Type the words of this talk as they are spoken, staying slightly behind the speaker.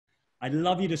I'd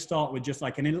love you to start with just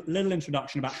like a little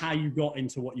introduction about how you got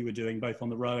into what you were doing, both on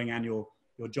the rowing and your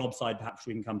job side, perhaps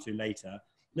we can come to later. A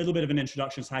little bit of an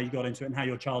introduction to how you got into it and how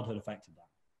your childhood affected that.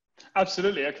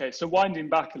 Absolutely. Okay, so winding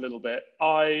back a little bit,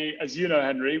 I, as you know,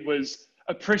 Henry, was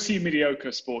a pretty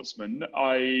mediocre sportsman.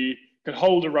 I could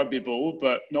hold a rugby ball,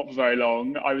 but not for very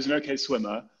long. I was an okay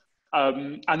swimmer.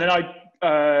 And then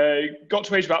I got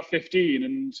to age about 15,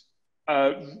 and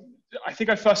I think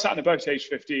I first sat in a boat at age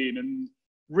 15 and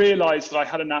realized that I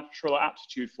had a natural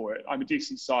aptitude for it. I'm a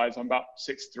decent size, I'm about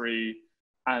 6'3",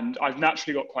 and I've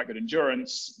naturally got quite good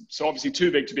endurance. So obviously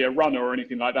too big to be a runner or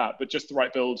anything like that, but just the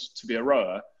right build to be a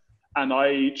rower. And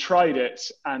I tried it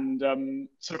and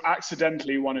sort of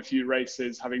accidentally won a few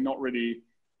races, having not really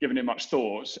given it much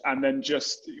thought. And then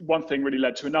just one thing really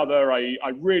led to another. I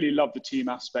really loved the team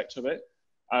aspect of it.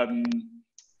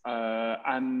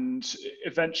 And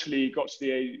eventually got to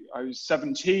the age, I was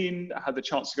 17, I had the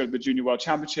chance to go to the Junior World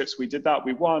Championships. We did that,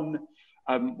 we won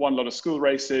a lot of school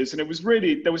races. And it was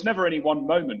really, there was never any one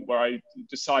moment where I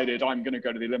decided I'm going to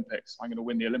go to the Olympics, I'm going to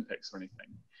win the Olympics or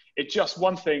anything. It just,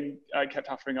 one thing kept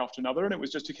happening after another. And it was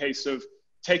just a case of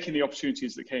taking the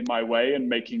opportunities that came my way and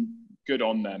making good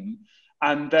on them.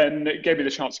 And then it gave me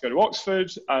the chance to go to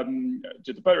Oxford,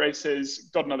 did the boat races,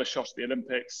 got another shot at the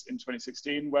Olympics in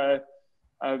 2016 where,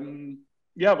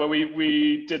 where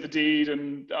we did the deed,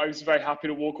 and I was very happy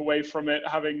to walk away from it,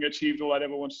 having achieved all I'd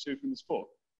ever wanted to from the sport.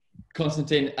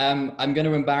 Constantine, I'm going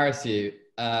to embarrass you.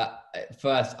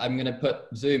 First, I'm going to put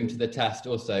Zoom to the test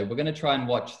also. We're going to try and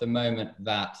watch the moment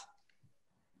that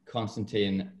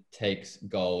Constantine takes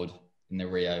gold in the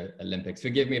Rio Olympics.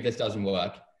 Forgive me if this doesn't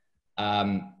work,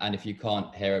 and if you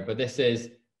can't hear it, but this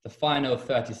is the final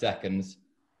 30 seconds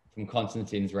from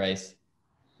Constantine's race.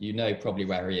 You know probably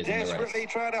where he is in the race. Desperately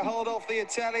trying to hold off the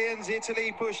Italians.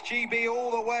 Italy pushed GB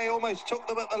all the way, almost took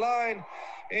them at the line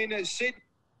in Sydney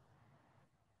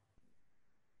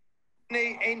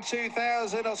in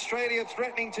 2000. Australia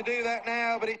threatening to do that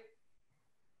now, but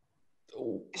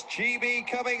it's GB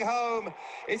coming home.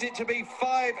 Is it to be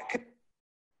 5?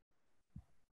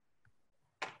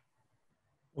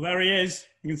 Well, there he is.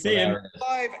 You can see him.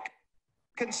 5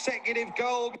 consecutive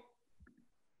gold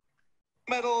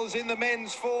medals in the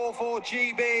men's 4 for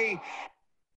GB.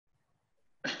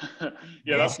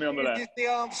 Yeah, that's me on the left. Is the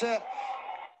answer.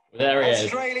 There he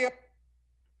Australia. is.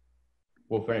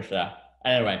 We'll finish there.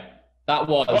 Anyway, that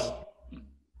was.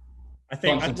 I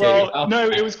think. Well, no,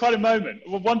 it was quite a moment.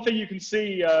 Well, one thing you can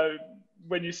see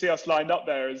when you see us lined up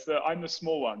there is that I'm the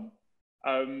small one.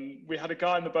 We had a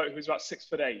guy in the boat who was about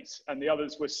 6'8", and the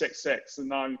others were 6'6", and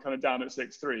now I'm kind of down at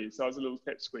 6'3", so I was a little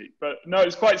pipsqueak. But no,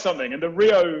 it's quite something. And the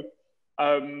Rio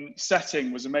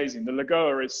setting was amazing. The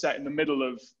Lagoa is set in the middle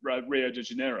of Rio de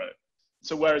Janeiro.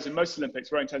 So whereas in most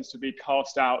Olympics, rowing tends to be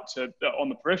cast out on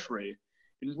the periphery,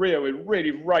 in Rio, we're really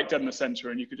right down the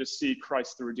center, and you could just see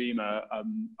Christ the Redeemer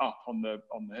up on the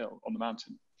hill, on the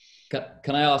mountain.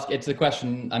 Can I ask, it's a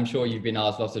question I'm sure you've been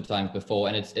asked lots of times before,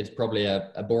 and it's probably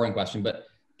a boring question, but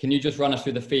can you just run us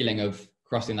through the feeling of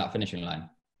crossing that finishing line?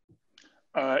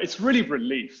 It's really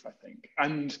relief, I think.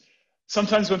 And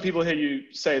sometimes when people hear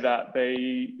you say that,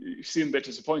 they seem a bit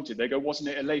disappointed. They go, wasn't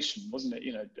it elation? Wasn't it,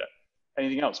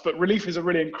 anything else? But relief is a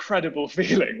really incredible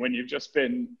feeling when you've just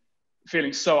been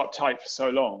feeling so uptight for so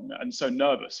long and so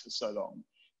nervous for so long,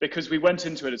 because we went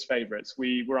into it as favourites.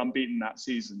 We were unbeaten that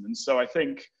season. And so I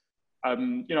think,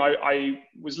 I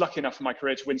was lucky enough in my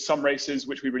career to win some races,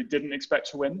 which we really didn't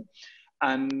expect to win.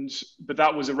 But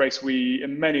that was a race we,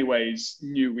 in many ways,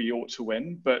 knew we ought to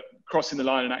win. But crossing the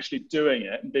line and actually doing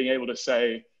it and being able to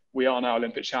say, we are now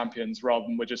Olympic champions rather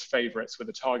than we're just favourites with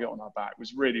a target on our back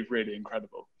was really, really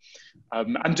incredible.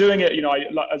 And doing it,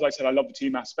 as I said, I love the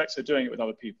team aspect. So doing it with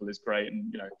other people is great.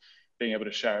 And, being able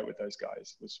to share it with those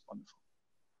guys was wonderful.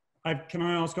 Can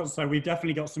I ask, so we've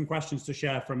definitely got some questions to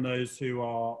share from those who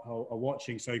are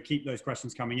watching. So keep those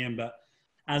questions coming in. But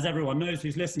as everyone knows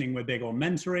who's listening, we're big on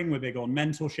mentoring. We're big on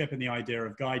mentorship and the idea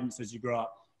of guidance as you grow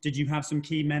up. Did you have some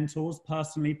key mentors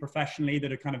personally, professionally,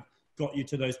 that have kind of got you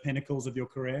to those pinnacles of your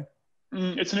career?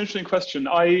 It's an interesting question.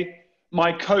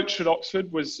 My coach at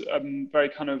Oxford was very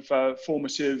kind of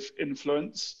formative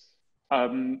influence.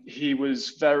 He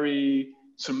was very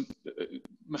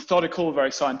methodical,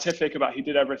 very scientific about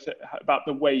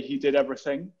the way he did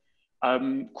everything.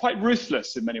 Quite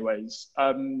ruthless in many ways.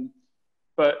 So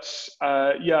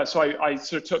I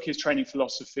sort of took his training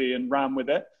philosophy and ran with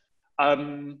it.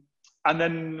 And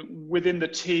then within the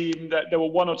team, there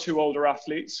were one or two older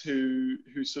athletes who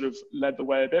sort of led the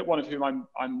way a bit. One of whom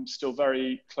I'm still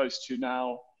very close to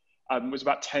now, was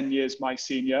about 10 years my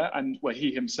senior, and where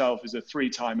he himself is a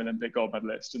 3-time Olympic gold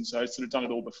medalist. And so I'd sort of done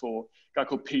it all before. A guy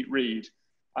called Pete Reed.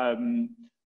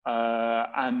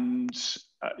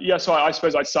 So I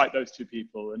suppose I'd cite those two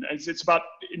people, and it's about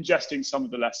ingesting some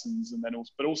of the lessons, and then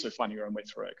also finding your own way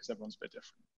through it, because everyone's a bit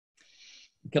different.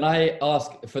 Can I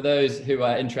ask, for those who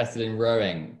are interested in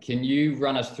rowing, can you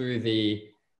run us through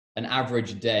an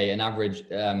average day,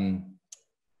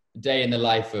 day in the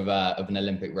life of an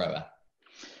Olympic rower?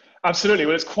 Absolutely.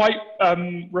 Well, it's quite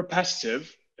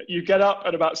repetitive. You get up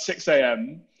at about 6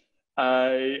 a.m.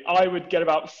 I would get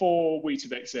about 4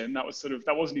 Weetabix in. That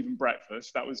wasn't even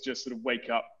breakfast. That was just sort of wake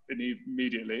up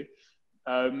immediately.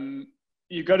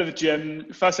 You go to the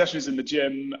gym. First session is in the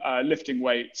gym, lifting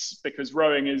weights, because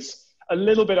rowing is a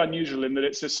little bit unusual in that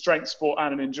it's a strength sport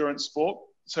and an endurance sport.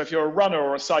 So if you're a runner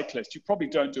or a cyclist, you probably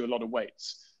don't do a lot of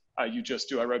weights. You just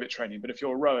do aerobic training. But if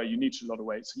you're a rower, you need to do a lot of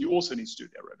weights, and you also need to do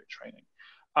the aerobic training.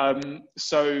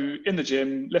 So in the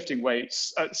gym, lifting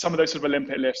weights, some of those sort of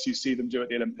Olympic lifts, you see them do at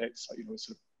the Olympics, like,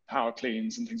 sort of power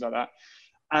cleans and things like that.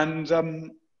 And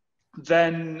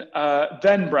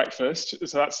then breakfast,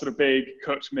 so that's sort of big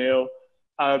cooked meal.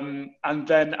 And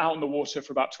then out on the water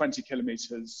for about 20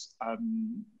 kilometers,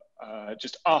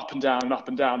 just up and down and up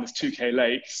and down this 2K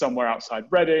lake somewhere outside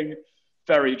Reading,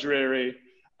 very dreary.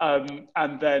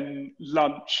 And then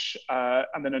lunch,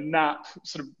 and then a nap,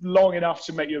 sort of long enough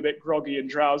to make you a bit groggy and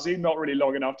drowsy, not really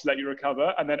long enough to let you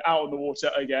recover, and then out on the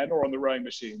water again or on the rowing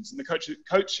machines. And the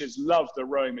coaches love the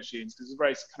rowing machines because it's a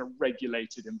very kind of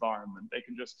regulated environment. They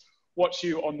can just watch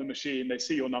you on the machine, they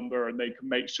see your number, and they can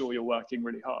make sure you're working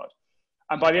really hard.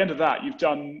 And by the end of that, you've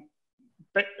done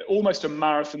almost a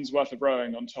marathon's worth of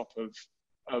rowing on top of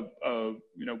a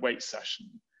weight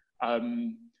session.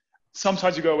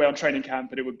 Sometimes you go away on training camp,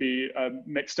 but it would be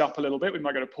mixed up a little bit. We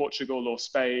might go to Portugal or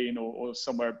Spain or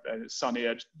somewhere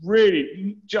sunnier,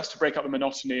 really just to break up the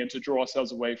monotony and to draw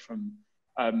ourselves away from,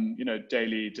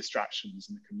 daily distractions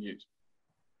in the commute.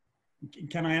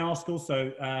 Can I ask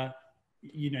also,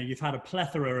 you've had a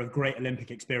plethora of great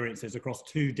Olympic experiences across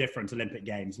 2 different Olympic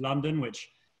Games. London, which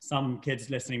some kids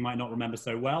listening might not remember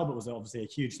so well, but was obviously a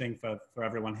huge thing for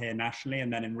everyone here nationally,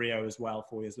 and then in Rio as well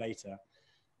 4 years later.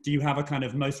 Do you have a kind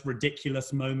of most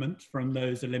ridiculous moment from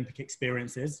those Olympic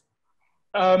experiences?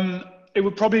 It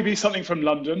would probably be something from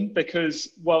London, because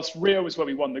whilst Rio was where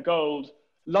we won the gold,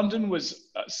 London was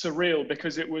surreal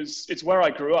because it's where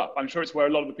I grew up. I'm sure it's where a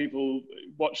lot of the people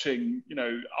watching,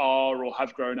 are or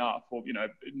have grown up or,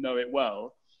 know it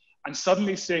well. And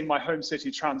suddenly seeing my home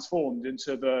city transformed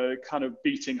into the kind of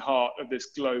beating heart of this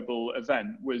global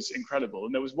event was incredible.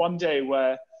 And there was one day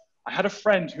where I had a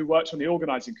friend who worked on the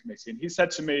organizing committee, and he said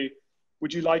to me,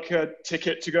 "Would you like a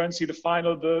ticket to go and see the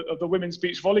final of the women's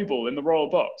beach volleyball in the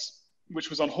Royal Box, which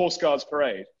was on Horse Guards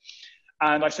Parade?"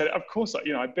 And I said, "Of course."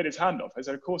 I bit his hand off. I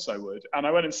said, "Of course I would." And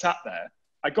I went and sat there.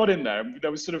 I got in there, and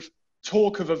there was sort of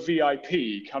talk of a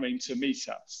VIP coming to meet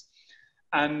us.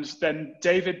 And then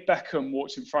David Beckham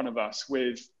walked in front of us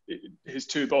with his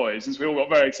 2 boys, and so we all got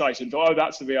very excited and thought, "Oh,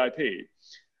 that's the VIP."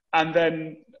 And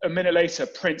then a minute later,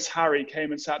 Prince Harry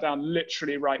came and sat down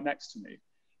literally right next to me.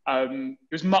 He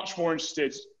was much more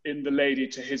interested in the lady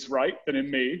to his right than in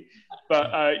me.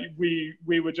 But we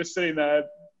were just sitting there,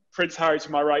 Prince Harry to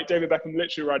my right, David Beckham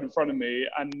literally right in front of me,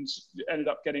 and ended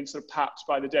up getting sort of papped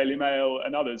by the Daily Mail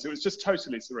and others. It was just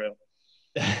totally surreal.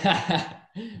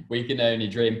 We can only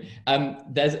dream.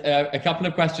 There's a couple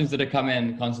of questions that have come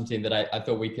in, Constantine, that I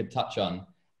thought we could touch on.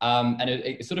 And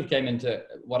it sort of came into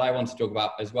what I want to talk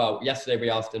about as well. Yesterday, we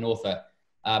asked an author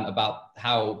about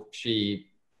how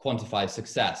she quantifies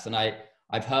success. And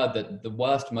I've heard that the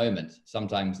worst moment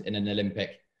sometimes in an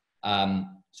Olympic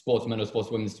sportsman or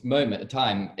sportswoman's moment at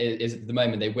time is the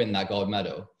moment they win that gold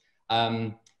medal.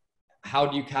 How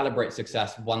do you calibrate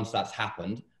success once that's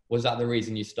happened? Was that the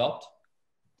reason you stopped?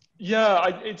 Yeah,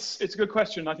 it's a good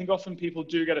question. I think often people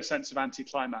do get a sense of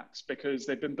anticlimax because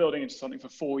they've been building into something for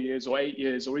 4 years or 8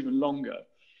 years or even longer.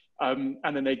 And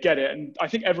then they get it. And I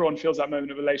think everyone feels that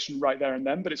moment of elation right there and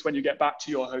then, but it's when you get back to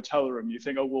your hotel room, you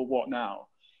think, "Oh, well, what now?"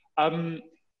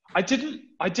 I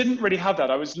didn't really have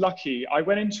that. I was lucky. I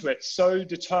went into it so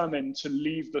determined to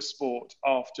leave the sport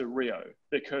after Rio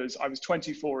because I was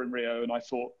 24 in Rio and I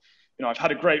thought, I've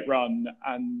had a great run,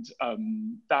 and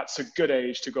that's a good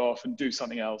age to go off and do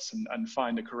something else and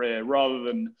find a career, rather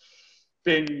than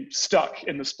being stuck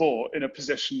in the sport in a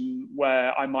position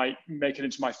where I might make it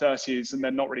into my 30s and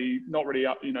then not really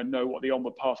know what the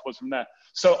onward path was from there.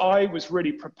 So I was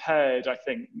really prepared, I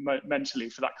think, mentally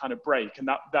for that kind of break and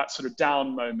that sort of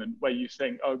down moment where you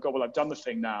think, "Oh God, well, I've done the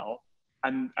thing now,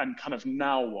 and kind of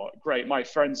now what? Great, my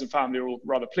friends and family are all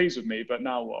rather pleased with me, but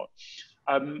now what?"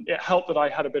 It helped that I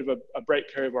had a bit of a break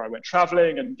period where I went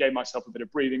traveling and gave myself a bit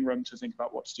of breathing room to think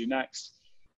about what to do next.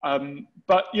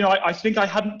 But, you know, I think I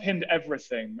hadn't pinned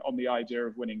everything on the idea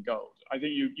of winning gold. I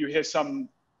think you hear some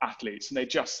athletes and they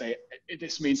just say,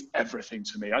 this means everything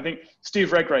to me. I think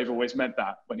Steve Redgrave always meant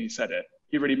that when he said it.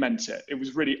 He really meant it. It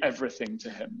was really everything to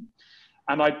him.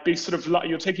 And I'd be sort of like,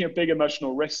 you're taking a big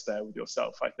emotional risk there with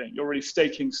yourself, I think. You're really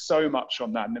staking so much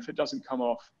on that. And if it doesn't come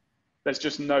off, there's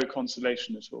just no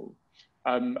consolation at all.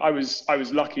 I was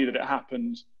lucky that it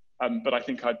happened, but I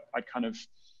think I kind of,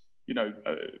 you know,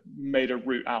 made a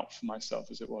route out for myself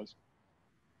as it was.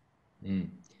 Mm.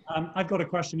 I've got a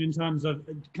question in terms of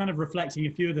kind of reflecting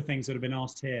a few of the things that have been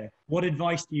asked here. What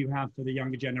advice do you have for the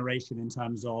younger generation in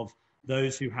terms of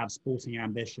those who have sporting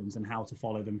ambitions and how to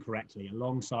follow them correctly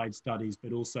alongside studies,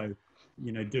 but also,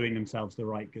 you know, doing themselves the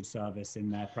right good service in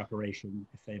their preparation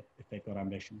if they've got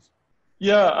ambitions?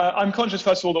 Yeah, I'm conscious,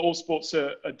 first of all, that all sports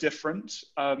are different.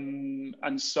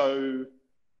 And so,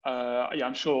 yeah,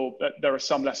 I'm sure that there are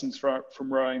some lessons from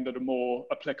rowing that are more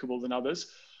applicable than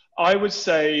others. I would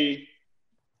say,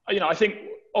 you know, I think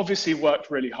obviously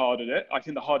worked really hard at it. I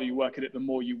think the harder you work at it, the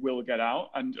more you will get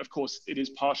out. And of course, it is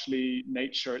partially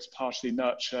nature, it's partially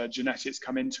nurture, genetics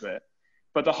come into it.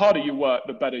 But the harder you work,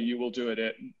 the better you will do at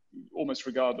it, almost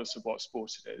regardless of what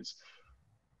sport it is.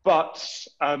 But,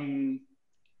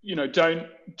 you know, don't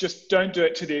do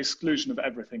it to the exclusion of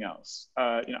everything else.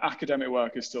 You know, academic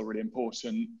work is still really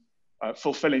important.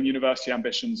 Fulfilling university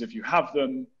ambitions, if you have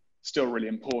them, still really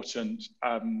important.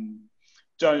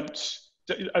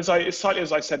 Slightly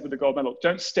as I said with the gold medal,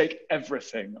 don't stake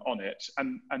everything on it,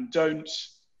 and don't,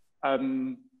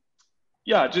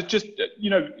 yeah, just you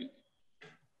know,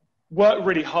 work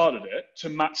really hard at it to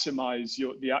maximize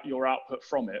your output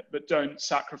from it, but don't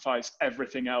sacrifice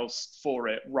everything else for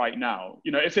it right now.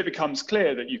 You know, if it becomes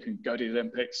clear that you can go to the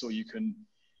Olympics, or you can,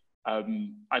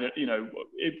 you know,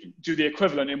 do the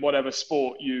equivalent in whatever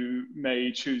sport you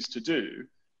may choose to do,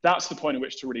 that's the point at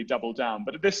which to really double down.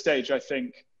 But at this stage, I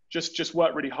think just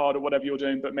work really hard at whatever you're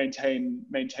doing, but maintain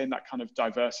that kind of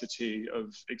diversity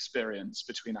of experience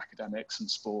between academics and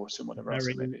sport and whatever else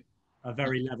it may be. A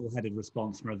very level-headed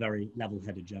response from a very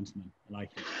level-headed gentleman. I like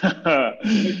it.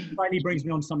 It finally brings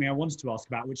me on to something I wanted to ask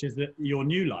about, which is that your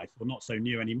new life, or not so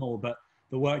new anymore, but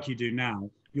the work you do now,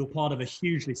 you're part of a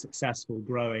hugely successful,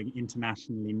 growing,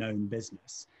 internationally known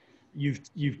business.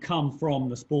 You've come from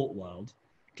the sport world,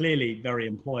 clearly very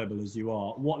employable as you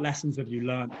are. What lessons have you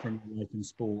learned from your life in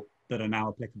sport that are now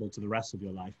applicable to the rest of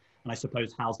your life? And I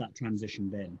suppose, how's that transition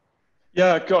been?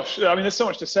 Yeah, gosh, I mean, there's so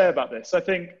much to say about this. I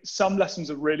think some lessons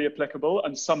are really applicable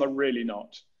and some are really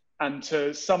not. And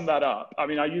to sum that up, I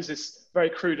mean, I use this very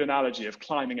crude analogy of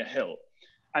climbing a hill.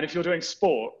 And if you're doing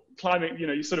sport, climbing, you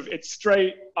know, it's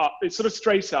straight up, it's sort of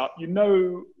straight up, you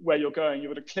know where you're going,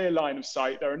 you've got a clear line of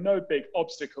sight, there are no big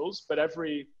obstacles, but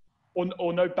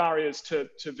or no barriers to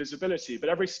visibility, but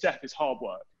every step is hard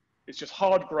work. It's just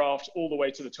hard graft all the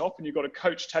way to the top, and you've got a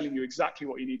coach telling you exactly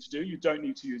what you need to do. You don't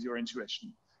need to use your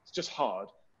intuition. It's just hard,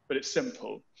 but it's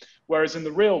simple. Whereas in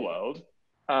the real world,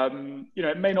 you know,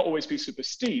 it may not always be super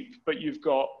steep, but you've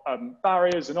got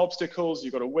barriers and obstacles.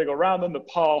 You've got to wiggle around them. The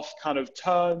path kind of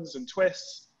turns and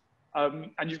twists,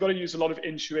 and you've got to use a lot of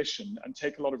intuition and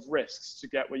take a lot of risks to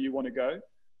get where you want to go.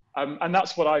 And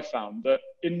that's what I found, that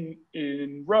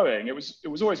in rowing, it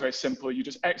was always very simple. You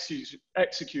just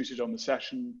executed on the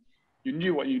session. You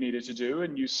knew what you needed to do,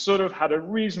 and you sort of had a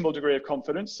reasonable degree of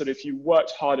confidence that if you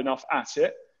worked hard enough at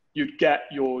it, you'd get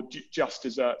your just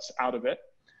desserts out of it.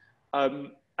 And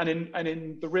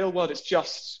in the real world, it's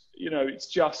just, you know, it's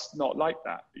just not like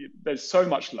that. There's so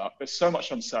much luck, there's so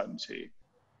much uncertainty.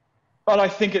 But I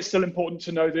think it's still important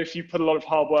to know that if you put a lot of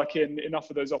hard work in, enough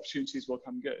of those opportunities will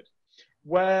come good.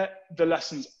 Where the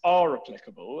lessons are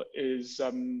applicable is,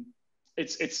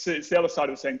 it's the other side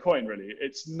of the same coin, really.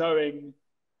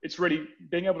 It's really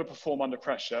being able to perform under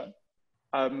pressure,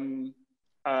 and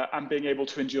being able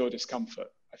to endure discomfort,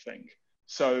 I think.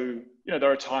 So, you know,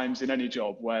 there are times in any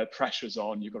job where pressure's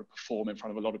on, you've got to perform in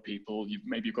front of a lot of people.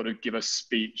 Maybe you've got to give a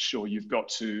speech, or you've got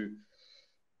to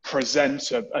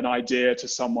present an idea to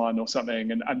someone or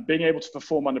something, and being able to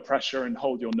perform under pressure and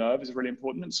hold your nerve is really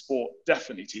important. And sport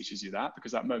definitely teaches you that,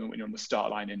 because that moment when you're on the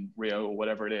start line in Rio or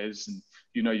whatever it is, and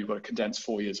you know you've got to condense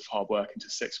 4 years of hard work into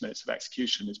 6 minutes of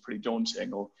execution is pretty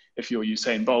daunting. Or if you're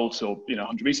Usain Bolt or, you know,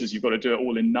 100 meters, you've got to do it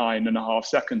all in 9.5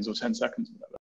 seconds or 10 seconds or whatever.